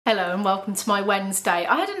Hello and welcome to my Wednesday.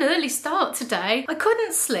 I had an early start today. I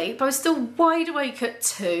couldn't sleep. I was still wide awake at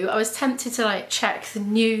 2. I was tempted to like check the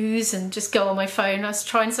news and just go on my phone. I was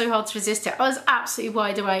trying so hard to resist it. I was absolutely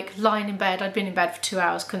wide awake, lying in bed. I'd been in bed for 2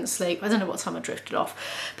 hours, couldn't sleep. I don't know what time I drifted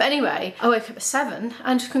off. But anyway, I woke up at 7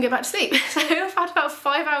 and just couldn't get back to sleep. So I've had about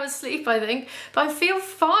 5 hours sleep, I think, but I feel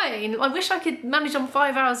fine. I wish I could manage on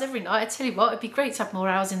 5 hours every night. I tell you what, it'd be great to have more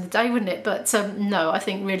hours in the day, wouldn't it? But no, I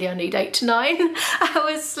think really I need 8 to 9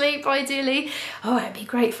 hours sleep ideally. Oh, it'd be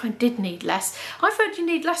great if I did need less. I've heard you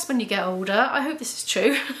need less when you get older. I hope this is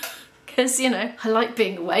true. Because, you know, I like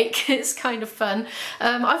being awake. It's kind of fun.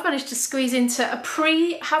 I've managed to squeeze into a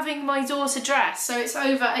pre-having my daughter dress. So it's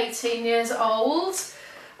over 18 years old.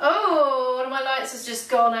 Oh, one of my lights has just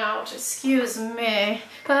gone out. Excuse me.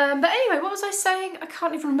 But anyway, what was I saying? I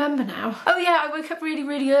can't even remember now. Oh yeah, I woke up really,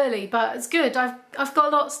 really early, but it's good. I've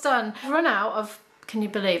got lots done. I've run out of, can you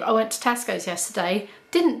believe, I went to Tesco's yesterday.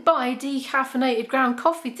 Didn't buy decaffeinated ground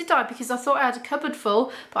coffee, did I? Because I thought I had a cupboard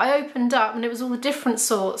full, but I opened up and it was all the different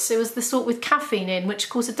sorts. It was the sort with caffeine in, which of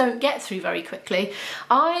course I don't get through very quickly.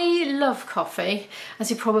 I love coffee, as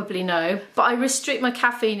you probably know, but I restrict my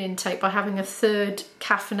caffeine intake by having 1/3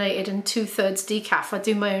 caffeinated and 2/3 decaf. I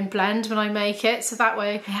do my own blend when I make it, so that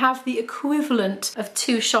way I have the equivalent of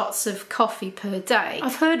 2 shots of coffee per day.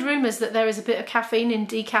 I've heard rumours that there is a bit of caffeine in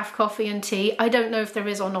decaf coffee and tea. I don't know if there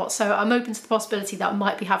is or not, so I'm open to the possibility that I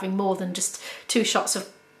might be having more than just 2 shots of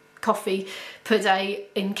coffee per day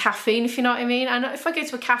in caffeine, if you know what I mean. And if I go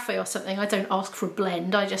to a cafe or something, I don't ask for a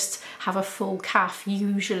blend, I just have a full calf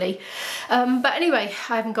usually. But anyway,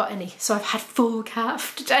 I haven't got any, so I've had full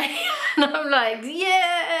calf today and I'm like,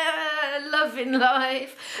 yeah, loving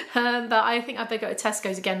life. But I think I better go to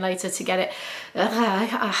Tesco's again later to get it.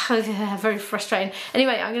 Very frustrating.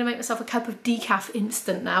 Anyway, I'm gonna make myself a cup of decaf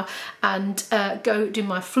instant now and go do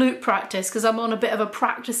my flute practice, because I'm on a bit of a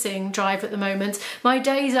practicing drive at the moment. My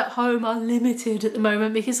days at home are limited at the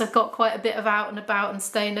moment because I've got quite a bit of out and about and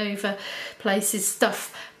staying over places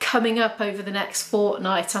stuff coming up over the next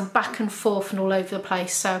fortnight. I'm back and forth and all over the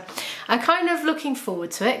place, so I'm kind of looking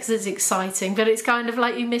forward to it because it's exciting, but it's kind of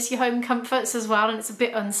like you miss your home comforts as well, and it's a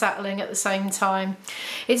bit unsettling at the same time.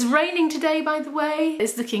 It's raining today, by the way.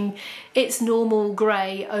 It's normal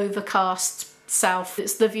grey overcast south.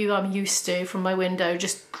 It's the view I'm used to from my window,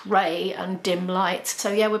 just grey and dim light. So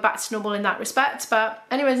yeah, we're back to normal in that respect. But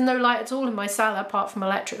anyway, there's no light at all in my cellar apart from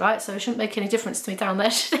electric light, so it shouldn't make any difference to me down there,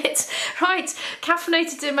 should it? Right,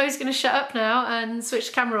 caffeinated Dimo's gonna shut up now and switch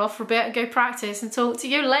the camera off for a bit and go practice and talk to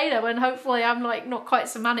you later when hopefully I'm like not quite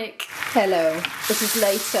so manic. Hello, this is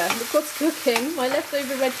later. Look what's cooking. My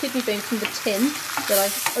leftover red kidney beans from the tin that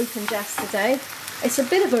I opened yesterday. It's a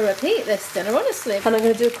bit of a repeat, this dinner, honestly. And I'm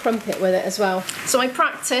going to do a crumpet with it as well. So I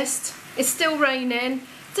practiced. It's still raining.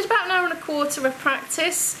 Did about 1.25 hours of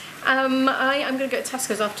practice. I am going to go to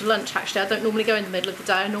Tesco's after lunch, actually. I don't normally go in the middle of the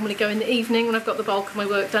day. I normally go in the evening when I've got the bulk of my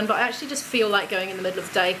work done, but I actually just feel like going in the middle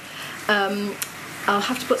of the day. I'll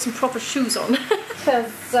have to put some proper shoes on.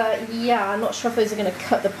 Because, yeah, I'm not sure if those are going to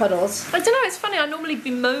cut the puddles. I don't know, it's funny, I normally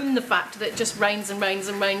bemoan the fact that it just rains and rains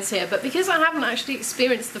and rains here, but because I haven't actually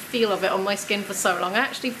experienced the feel of it on my skin for so long, I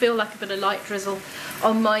actually feel like a bit of light drizzle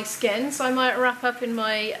on my skin, so I might wrap up in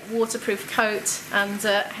my waterproof coat and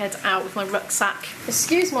head out with my rucksack.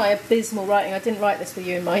 Excuse my abysmal writing, I didn't write this with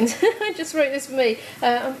you in mind. I just wrote this for me.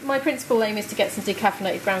 My principal aim is to get some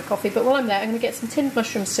decaffeinated ground coffee, but while I'm there I'm going to get some tinned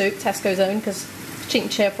mushroom soup, Tesco's own, because cheap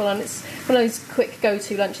and cheerful, and it's one of those quick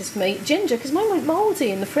go-to lunches for me. Ginger, because mine went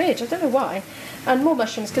mouldy in the fridge, I don't know why. And more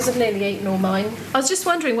mushrooms, because I've nearly eaten all mine. I was just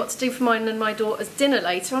wondering what to do for mine and my daughter's dinner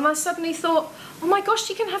later, and I suddenly thought, oh my gosh,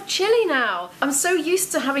 she can have chilli now. I'm so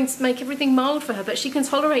used to having to make everything mild for her, but she can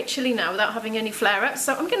tolerate chilli now without having any flare-ups,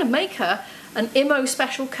 so I'm going to make her an Imo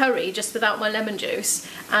special curry just without my lemon juice.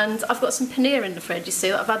 And I've got some paneer in the fridge, you see,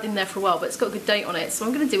 that I've had in there for a while, but it's got a good date on it, so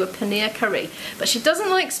I'm going to do a paneer curry. But she doesn't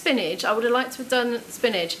like spinach. I would have liked to have done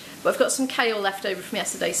spinach, but I've got some kale left over from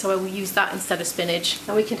yesterday, so I will use that instead of spinach.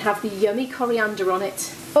 And we can have the yummy coriander on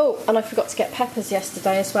it. Oh, and I forgot to get peppers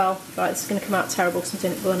yesterday as well. Right, this is going to come out terrible because I'm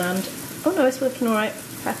doing it with one hand. Oh no, it's working alright.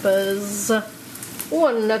 Peppers.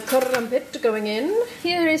 One crumpet going in.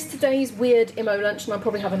 Here is today's weird Imo lunch, and I'll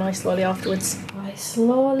probably have a nice lolly afterwards. Nice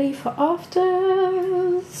lolly for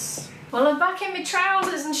afters. Well, I'm back in my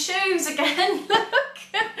trousers and shoes again. Look,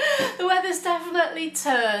 the weather's definitely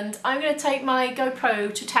turned. I'm going to take my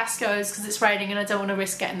GoPro to Tesco's because it's raining and I don't want to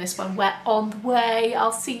risk getting this one wet on the way.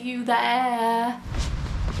 I'll see you there.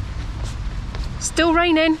 Still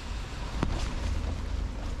raining.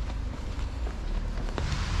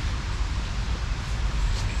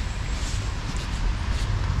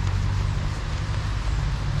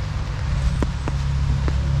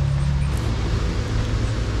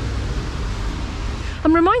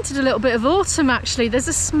 I'm reminded a little bit of autumn actually. There's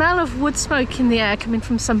a smell of wood smoke in the air coming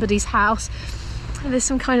from somebody's house. And there's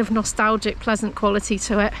some kind of nostalgic, pleasant quality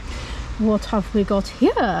to it. What have we got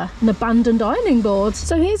here? An abandoned ironing board.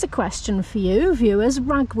 So here's a question for you, viewers.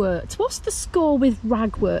 Ragwort. What's the score with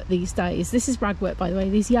ragwort these days? This is ragwort, by the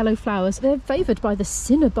way. These yellow flowers. They're favoured by the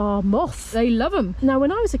cinnabar moth. They love them. Now,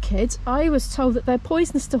 when I was a kid, I was told that they're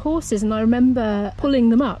poisonous to horses, and I remember pulling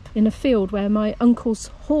them up in a field where my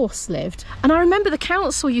uncle's horse lived. And I remember the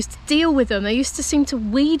council used to deal with them. They used to seem to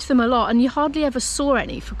weed them a lot, and you hardly ever saw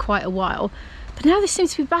any for quite a while. But now they seem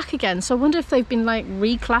to be back again, so I wonder if they've been like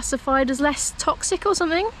reclassified as less toxic or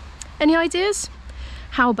something. Any ideas?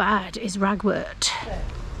 How bad is ragwort?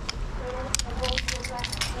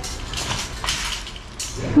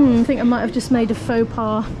 I think I might have just made a faux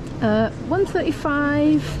pas.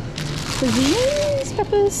 135 for these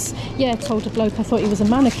peppers. Yeah, told a bloke I thought he was a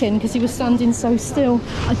mannequin because he was standing so still.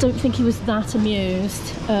 I don't think he was that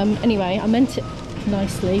amused. Anyway, I meant it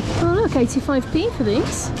nicely. Oh look, 85p for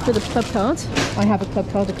these with a club card. I have a club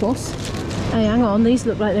card, of course. Hey, hang on, these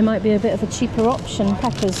look like they might be a bit of a cheaper option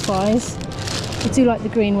peppers wise. I do like the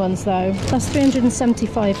green ones though. That's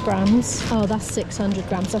 375 grams. Oh, that's 600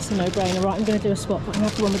 grams. That's a no-brainer. Right, I'm going to do a swap. I'm going to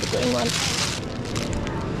have the one with the green one.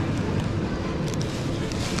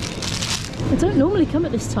 They don't normally come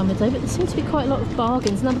at this time of day, but there seem to be quite a lot of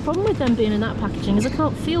bargains. Now, the problem with them being in that packaging is I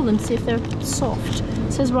can't feel them to see if they're soft.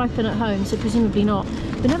 It says ripen at home, so presumably not.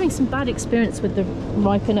 Been having some bad experience with the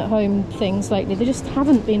ripen at home things lately. They just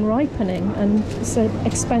haven't been ripening, and it's an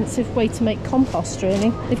expensive way to make compost, really.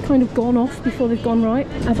 They've kind of gone off before they've gone ripe.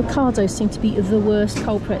 Avocados seem to be the worst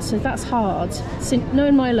culprit, so that's hard. So,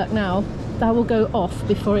 knowing my luck now, that will go off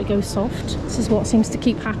before it goes soft. This is what seems to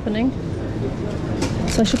keep happening.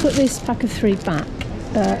 So I should put this pack of 3 back.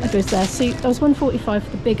 It goes there. See, that was 145 for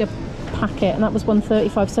the bigger packet, and that was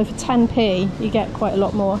 135. So for 10p, you get quite a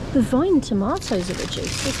lot more. The vine tomatoes are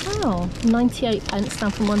reduced as well. 98 pence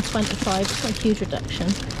down from 125. It's not a huge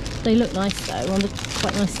reduction. They look nice though, and they're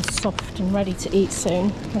quite nice and soft and ready to eat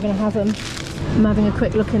soon. I'm going to have them. I'm having a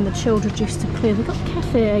quick look in the chilled reduced to clear. They've got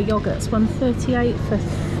kefir yogurts, 138 for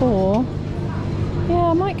 4. Yeah,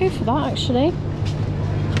 I might go for that actually.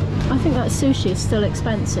 I think that sushi is still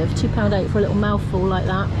expensive, £2.8 for a little mouthful like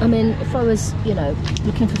that. I mean, if I was, you know,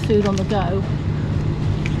 looking for food on the go.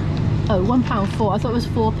 Oh, £1.4, I thought it was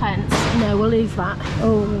 4 pence. No, we'll leave that.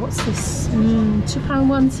 Oh, what's this?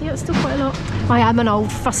 £2.1, see, that's still quite a lot. I am an old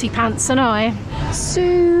fussy pants, and I.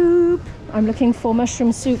 Soup. I'm looking for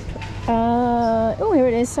mushroom soup. Oh, here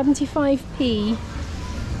it is, 75p.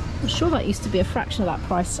 I'm sure that used to be a fraction of that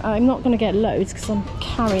price. I'm not going to get loads because I'm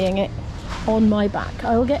carrying it on my back.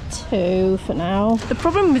 I will get 2 for now. The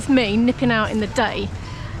problem with me nipping out in the day,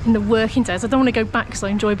 in the working days, I don't want to go back because I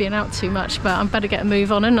enjoy being out too much, but I'm better get a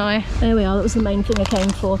move on, and I. There we are, that was the main thing I came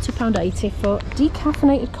for. £2.80 for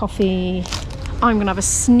decaffeinated coffee. I'm gonna have a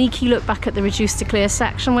sneaky look back at the reduced to clear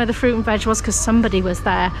section where the fruit and veg was, because somebody was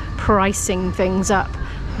there pricing things up.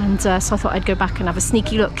 And so I thought I'd go back and have a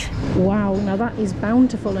sneaky look. Wow, now that is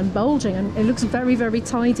bountiful and bulging, and it looks very, very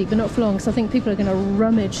tidy, but not for long, so I think people are going to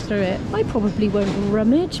rummage through it. I probably won't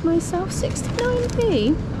rummage myself.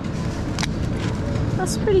 69p.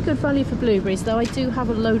 That's pretty good value for blueberries, though I do have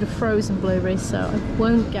a load of frozen blueberries, so I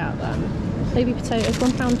won't get them. Baby potatoes,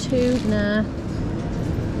 £1.2. Nah.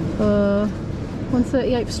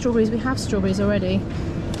 138 for strawberries. We have strawberries already.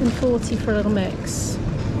 And 40 for a little mix.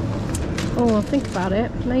 Oh, I'll think about it,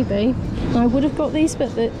 maybe. I would have got these,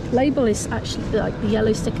 but the label is actually, like, the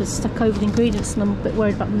yellow stickers stuck over the ingredients, and I'm a bit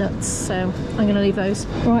worried about nuts, so I'm going to leave those.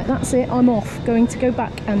 Right, that's it, I'm off. Going to go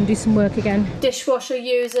back and do some work again. Dishwasher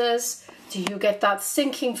users, do you get that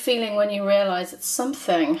sinking feeling when you realise that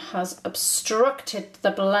something has obstructed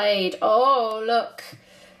the blade? Oh, look,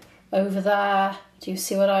 over there. Do you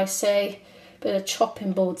see what I see? Bit of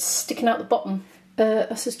chopping board sticking out the bottom.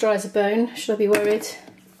 That's as dry as a bone. Should I be worried?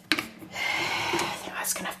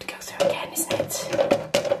 That's going to have to go through again, isn't it?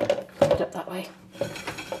 Put it up that way.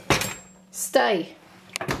 Stay.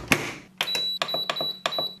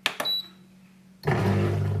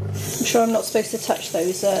 I'm sure I'm not supposed to touch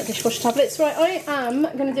those dishwasher tablets. Right, I am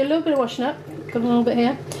going to do a little bit of washing up. Got a little bit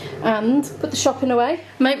here. And put the shopping away.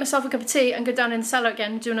 Make myself a cup of tea and go down in the cellar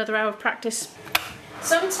again and do another hour of practice.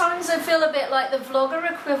 Sometimes I feel a bit like the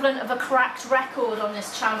vlogger equivalent of a cracked record on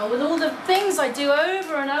this channel, with all the things I do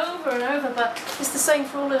over and over and over, but it's the same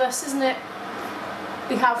for all of us, isn't it?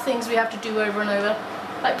 We have things we have to do over and over,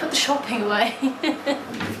 like put the shopping away.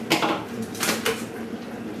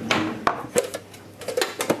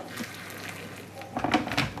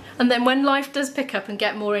 And then when life does pick up and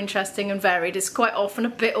get more interesting and varied, it's quite often a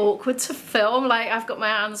bit awkward to film. Like I've got my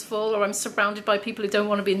hands full, or I'm surrounded by people who don't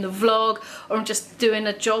want to be in the vlog, or I'm just doing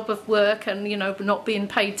a job of work and, you know, not being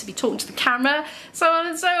paid to be talking to the camera, so on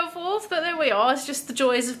and so forth. But there we are, it's just the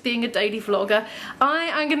joys of being a daily vlogger. I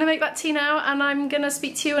am going to make that tea now, and I'm going to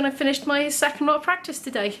speak to you when I've finished my second lot of practice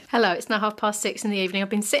today. Hello, it's now 6:30 in the evening. I've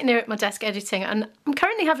been sitting here at my desk editing, and I'm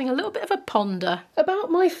currently having a little bit of a ponder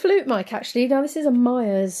about my flute mic, actually. Now, this is a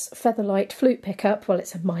Myers Featherlight flute pickup. Well,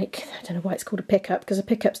 it's a mic. I don't know why it's called a pickup, because a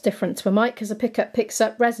pickup's different to a mic, because a pickup picks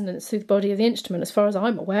up resonance through the body of the instrument, as far as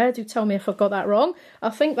I'm aware. Do tell me if I've got that wrong. I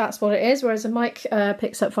think that's what it is, whereas a mic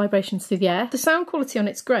picks up vibrations through the air. The sound quality on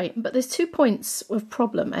it's great, but there's 2 points of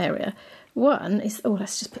problem area. One is, oh,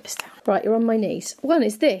 let's just put this down. Right, you're on my knees. One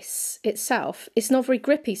is this itself. It's not very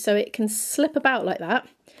grippy, so it can slip about like that.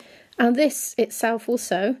 And this itself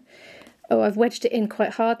also, oh, I've wedged it in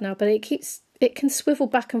quite hard now, but it can swivel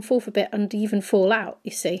back and forth a bit and even fall out,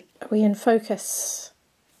 you see. Are we in focus?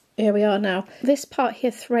 Here we are now. This part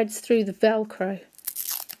here threads through the Velcro.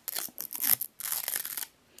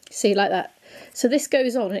 See, like that. So this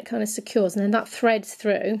goes on and it kind of secures, and then that threads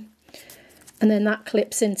through, and then that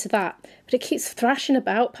clips into that. But it keeps thrashing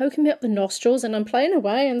about, poking me up the nostrils, and I'm playing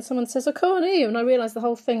away and someone says, I can't hear you, and I realise the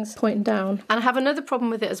whole thing's pointing down. And I have another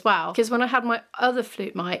problem with it as well, because when I had my other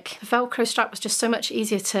flute mic, the Velcro strap was just so much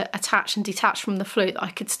easier to attach and detach from the flute that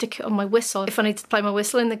I could stick it on my whistle if I needed to play my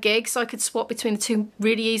whistle in the gig, so I could swap between the two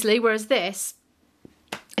really easily, whereas this,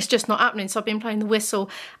 it's just not happening. So I've been playing the whistle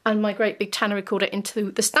and my great big tenor recorder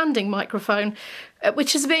into the standing microphone,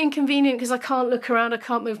 which is a bit inconvenient because I can't look around, I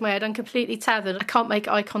can't move my head, I'm completely tethered. I can't make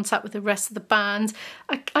eye contact with the rest of the band.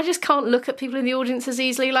 I just can't look at people in the audience as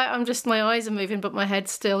easily. Like, I'm just, my eyes are moving but my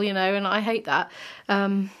head's still, you know, and I hate that.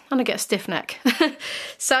 And I get a stiff neck.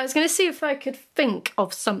 So I was going to see if I could think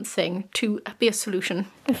of something to be a solution.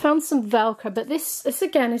 I found some Velcro, but this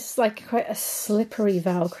again is like quite a slippery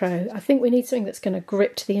Velcro. I think we need something that's going to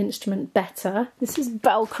grip to the instrument better. This is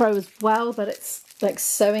Velcro as well, but it's like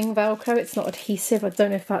sewing Velcro, it's not adhesive. I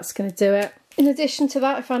don't know if that's going to do it. In addition to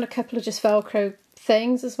that, I found a couple of just Velcro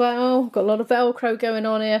things as well. Got a lot of Velcro going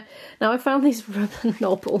on here. Now I found these rubber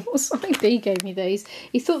knobbles. B gave me these.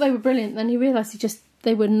 He thought they were brilliant, then he realised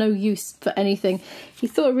they were no use for anything. He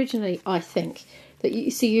thought originally, I think, that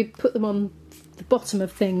you put them on the bottom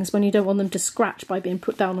of things when you don't want them to scratch by being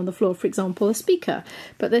put down on the floor, for example, a speaker.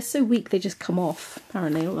 But they're so weak they just come off.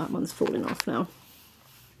 Apparently, all that one's falling off now.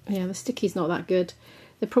 Yeah, the sticky's not that good.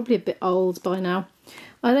 They're probably a bit old by now.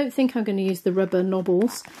 I don't think I'm going to use the rubber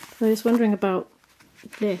knobbles. I was wondering about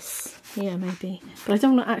this. Yeah, maybe. But I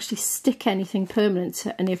don't want to actually stick anything permanent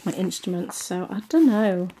to any of my instruments, so I don't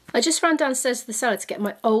know. I just ran downstairs to the cellar to get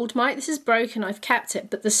my old mic. This is broken, I've kept it,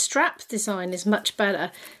 but the strap design is much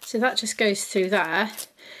better. So that just goes through there,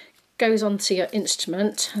 goes onto your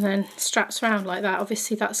instrument, and then straps around like that.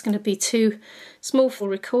 Obviously that's going to be too small for a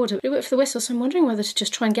recorder. It worked for the whistle, so I'm wondering whether to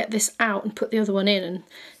just try and get this out and put the other one in and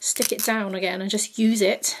stick it down again and just use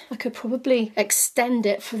it. I could probably extend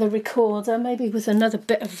it for the recorder, maybe with another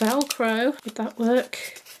bit of Velcro. Would that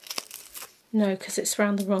work? No, because it's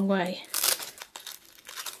round the wrong way.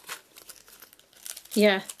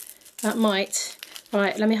 Yeah, that might.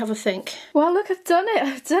 Right, let me have a think. Well, look, I've done it.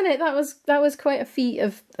 I've done it. That was quite a feat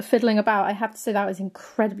of fiddling about. I have to say that was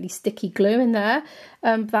incredibly sticky glue in there.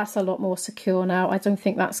 That's a lot more secure now. I don't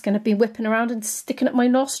think that's going to be whipping around and sticking up my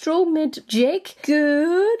nostril mid-jig.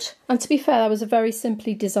 Good. And to be fair, that was a very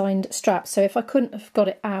simply designed strap. So if I couldn't have got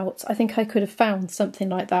it out, I think I could have found something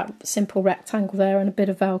like that. Simple rectangle there and a bit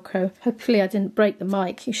of Velcro. Hopefully I didn't break the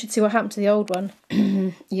mic. You should see what happened to the old one.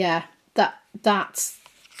 Yeah, that's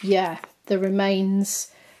the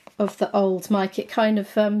remains of the old mic. It kind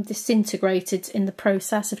of disintegrated in the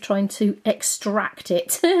process of trying to extract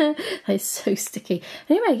it. It's so sticky.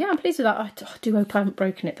 Anyway, yeah, I'm pleased with that. I do hope I haven't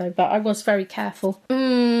broken it though, but I was very careful.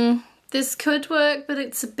 This could work, but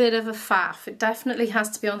it's a bit of a faff. It definitely has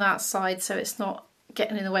to be on that side so it's not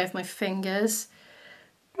getting in the way of my fingers.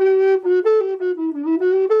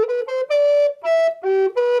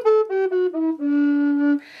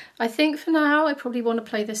 I think for now I probably want to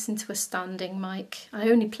play this into a standing mic. I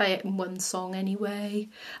only play it in one song anyway.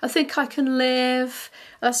 I think I can live.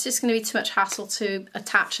 That's just going to be too much hassle to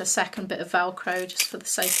attach a second bit of Velcro just for the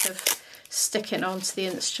sake of sticking onto the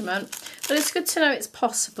instrument. But it's good to know it's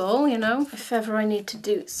possible, you know, if ever I need to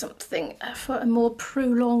do something for a more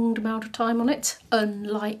prolonged amount of time on it.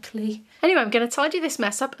 Unlikely. Anyway, I'm going to tidy this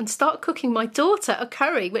mess up and start cooking my daughter a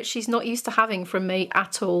curry, which she's not used to having from me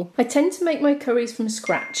at all. I tend to make my curries from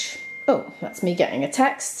scratch. Oh, that's me getting a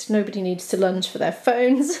text. Nobody needs to lunge for their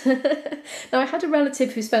phones. Now, I had a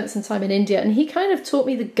relative who spent some time in India, and he kind of taught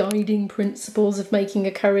me the guiding principles of making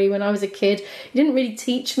a curry when I was a kid. He didn't really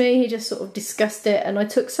teach me, he just sort of discussed it, and I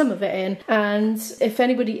took some of it in. And if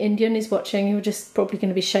anybody Indian is watching, you're just probably going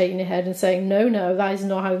to be shaking your head and saying, no, no, that is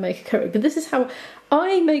not how we make a curry. But this is how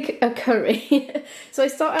I make a curry. So I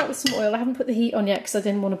start out with some oil. I haven't put the heat on yet because I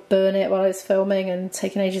didn't want to burn it while I was filming and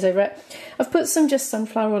taking ages over it. I've put some just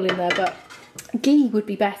sunflower oil in there, but ghee would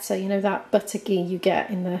be better, you know, that butter ghee you get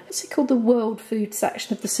in the, what's it called, the world food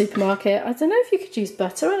section of the supermarket. I don't know if you could use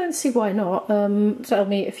butter, I don't see why not. Tell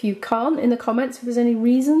me if you can't in the comments if there's any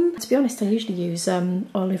reason. To be honest, I usually use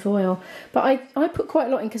olive oil, but I put quite a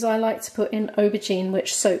lot in because I like to put in aubergine,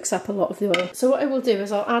 which soaks up a lot of the oil. So what I will do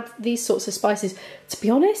is I'll add these sorts of spices. To be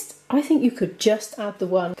honest, I think you could just add the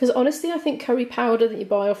one, because honestly I think curry powder that you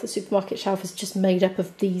buy off the supermarket shelf is just made up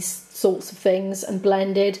of these sorts of things and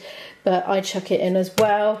blended, but I chuck it in as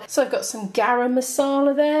well. So I've got some garam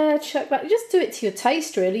masala there, chuck that, just do it to your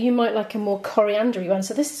taste really. You might like a more coriander-y one.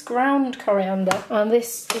 So this is ground coriander and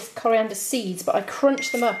this is coriander seeds, but I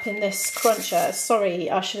crunch them up in this cruncher. Sorry,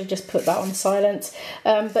 I should have just put that on silent.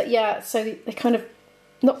 But yeah, so they're kind of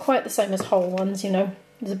not quite the same as whole ones, you know.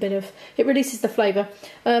 There's a bit of, it releases the flavour.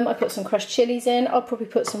 I put some crushed chillies in. I'll probably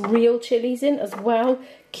put some real chillies in as well.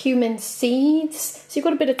 Cumin seeds. So you've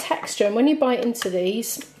got a bit of texture, and when you bite into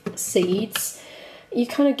these seeds, you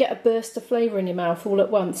kind of get a burst of flavour in your mouth all at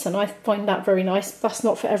once, and I find that very nice. That's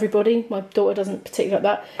not for everybody. My daughter doesn't particularly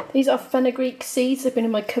like that. These are fenugreek seeds. They've been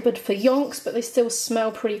in my cupboard for yonks, but they still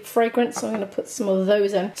smell pretty fragrant, so I'm going to put some of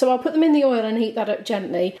those in. So I'll put them in the oil and heat that up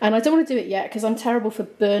gently. And I don't want to do it yet because I'm terrible for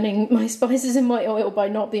burning my spices in my oil by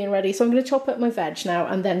not being ready. So I'm going to chop up my veg now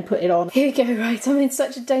and then put it on. Here we go, right. I'm in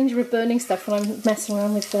such a danger of burning stuff when I'm messing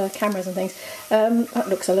around with cameras and things. That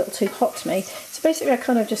looks a little too hot to me. So basically I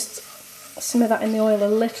kind of just simmer that in the oil a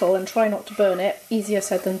little and try not to burn it. Easier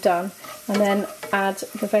said than done. And then add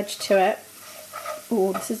the veg to it.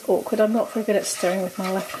 Oh, this is awkward. I'm not very good at stirring with my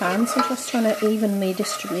left hand, so I'm just trying to evenly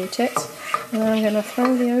distribute it. And then I'm going to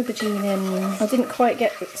throw the aubergine in. I didn't quite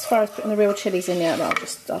get as far as putting the real chillies in yet,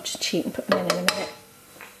 but I'll just cheat and put them in a minute.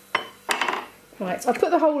 Right, so I've put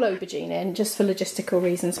the whole aubergine in just for logistical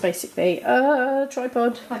reasons, basically.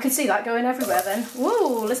 Tripod. I can see that going everywhere then.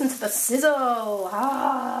 Whoa, listen to the sizzle.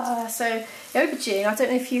 So the aubergine, I don't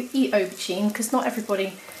know if you eat aubergine, because not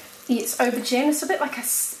everybody eats aubergine. It's a bit like a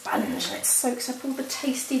sponge, and it soaks up all the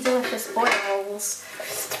tasty, delicious oils,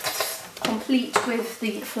 complete with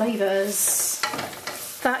the flavours.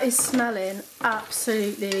 That is smelling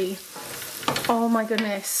absolutely... oh my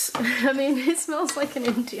goodness. I mean, it smells like an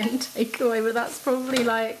Indian takeaway, but that's probably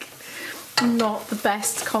like not the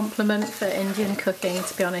best compliment for Indian cooking,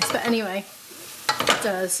 to be honest. But anyway, it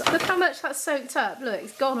does. Look how much that's soaked up. Look,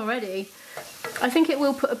 it's gone already. I think it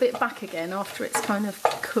will put a bit back again after it's kind of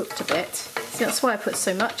cooked a bit. See, that's why I put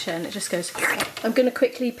so much in. It just goes... I'm going to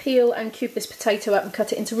quickly peel and cube this potato up and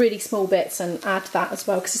cut it into really small bits and add that as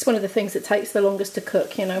well, because it's one of the things that takes the longest to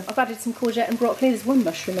cook, you know. I've added some courgette and broccoli. There's one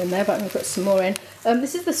mushroom in there, but I'm going to put some more in.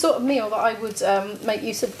 This is the sort of meal that I would make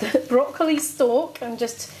use of the broccoli stalk and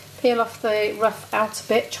just peel off the rough outer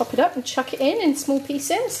bit, chop it up and chuck it in small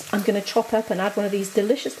pieces. I'm going to chop up and add one of these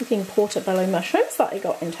delicious looking portobello mushrooms that I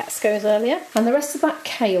got in Tesco's earlier, and the rest of that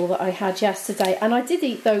kale that I had yesterday. And I did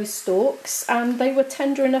eat those stalks and they were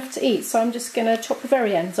tender enough to eat, so I'm just going to chop the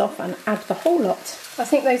very ends off and add the whole lot. I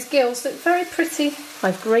think those gills look very pretty.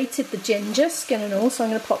 I've grated the ginger, skin and all, so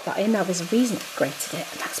I'm going to pop that in. Now there's a reason I've grated it,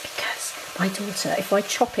 and that's because my daughter, if I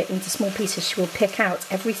chop it into small pieces, she will pick out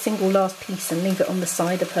every single last piece and leave it on the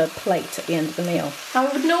side of her plate at the end of the meal.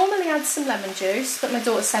 I would normally add some lemon juice, but my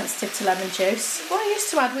daughter's sensitive to lemon juice. What I used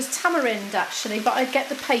to add was tamarind actually, but I'd get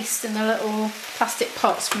the paste in the little plastic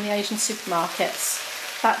pots from the Asian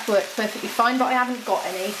supermarkets. That worked perfectly fine, but I haven't got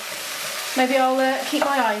any. Maybe I'll keep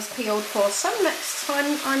my eyes peeled for some next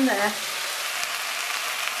time I'm there.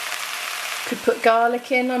 Could put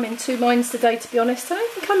garlic in. I'm in two minds today, to be honest. I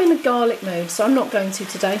don't think I'm in a garlic mood, so I'm not going to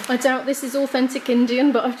today. I doubt this is authentic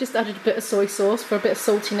Indian, but I've just added a bit of soy sauce for a bit of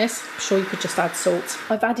saltiness. I'm sure you could just add salt.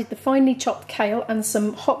 I've added the finely chopped kale and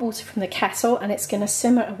some hot water from the kettle, and it's going to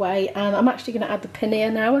simmer away, and I'm actually going to add the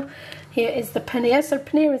paneer now. Here is the paneer. So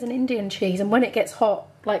paneer is an Indian cheese, and when it gets hot,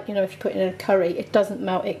 like, you know, if you put it in a curry, it doesn't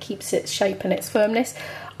melt, it keeps its shape and its firmness.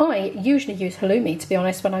 I usually use halloumi, to be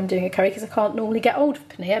honest, when I'm doing a curry, because I can't normally get hold of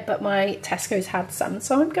paneer, but my Tesco's had some,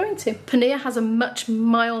 so I'm going to. Paneer has a much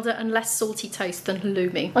milder and less salty taste than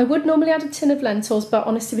halloumi. I would normally add a tin of lentils, but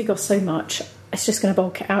honestly we got so much, it's just going to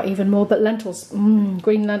bulk it out even more. But lentils,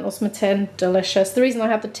 green lentils from a tin, delicious. The reason I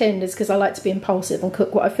have the tin is because I like to be impulsive and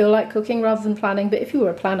cook what I feel like cooking rather than planning. But if you were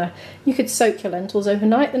a planner, you could soak your lentils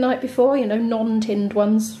overnight the night before, you know, non-tinned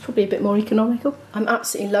ones, probably a bit more economical. I'm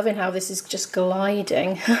absolutely loving how this is just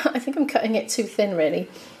gliding. I think I'm cutting it too thin really,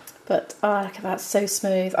 but look at that, so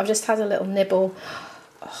smooth. I've just had a little nibble.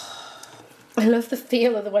 Oh, I love the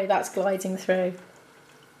feel of the way that's gliding through.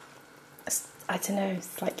 I don't know,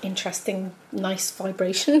 it's like interesting, nice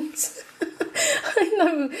vibrations.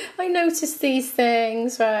 I noticed these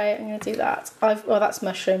things. Right, I'm going to do that. Oh, that's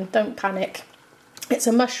mushroom. Don't panic. It's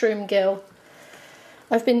a mushroom gill.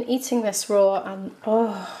 I've been eating this raw and oh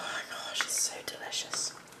my gosh, it's so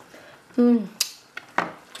delicious.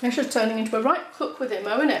 This is turning into a right cook with him,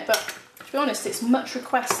 isn't it? But to be honest, it's much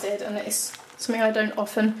requested and it's something I don't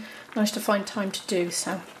often manage to find time to do,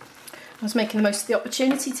 so I was making the most of the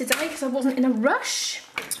opportunity today because I wasn't in a rush.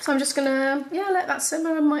 So I'm just gonna, yeah, let that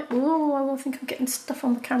simmer. I think I'm getting stuff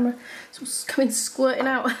on the camera. So it's coming squirting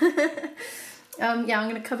out. Yeah, I'm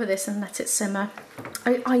gonna cover this and let it simmer.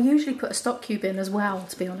 I usually put a stock cube in as well,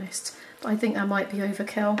 to be honest. But I think that might be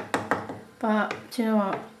overkill. But do you know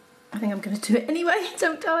what? I think I'm gonna do it anyway.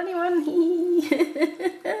 Don't tell anyone.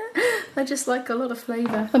 I just like a lot of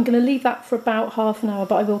flavour. I'm gonna leave that for about half an hour,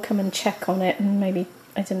 but I will come and check on it and maybe,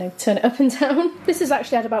 I don't know, turn it up and down. This has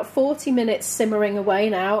actually had about 40 minutes simmering away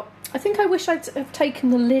now. I think I wish I'd have taken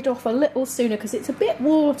the lid off a little sooner because it's a bit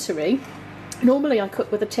watery. Normally I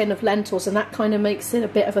cook with a tin of lentils and that kind of makes it a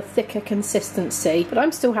bit of a thicker consistency, but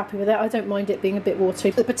I'm still happy with it. I don't mind it being a bit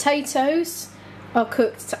watery. The potatoes are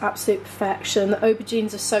cooked to absolute perfection. The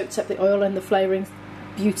aubergines have soaked up the oil and the flavouring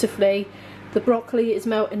beautifully. The broccoli is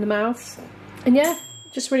melt in the mouth. And yeah,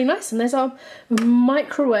 just really nice. And there's our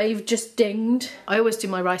microwave just dinged. I always do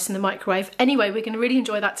my rice in the microwave. Anyway, we're going to really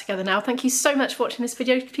enjoy that together now. Thank you so much for watching this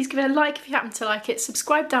video. Please give it a like if you happen to like it.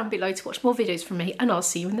 Subscribe down below to watch more videos from me. And I'll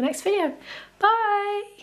see you in the next video. Bye!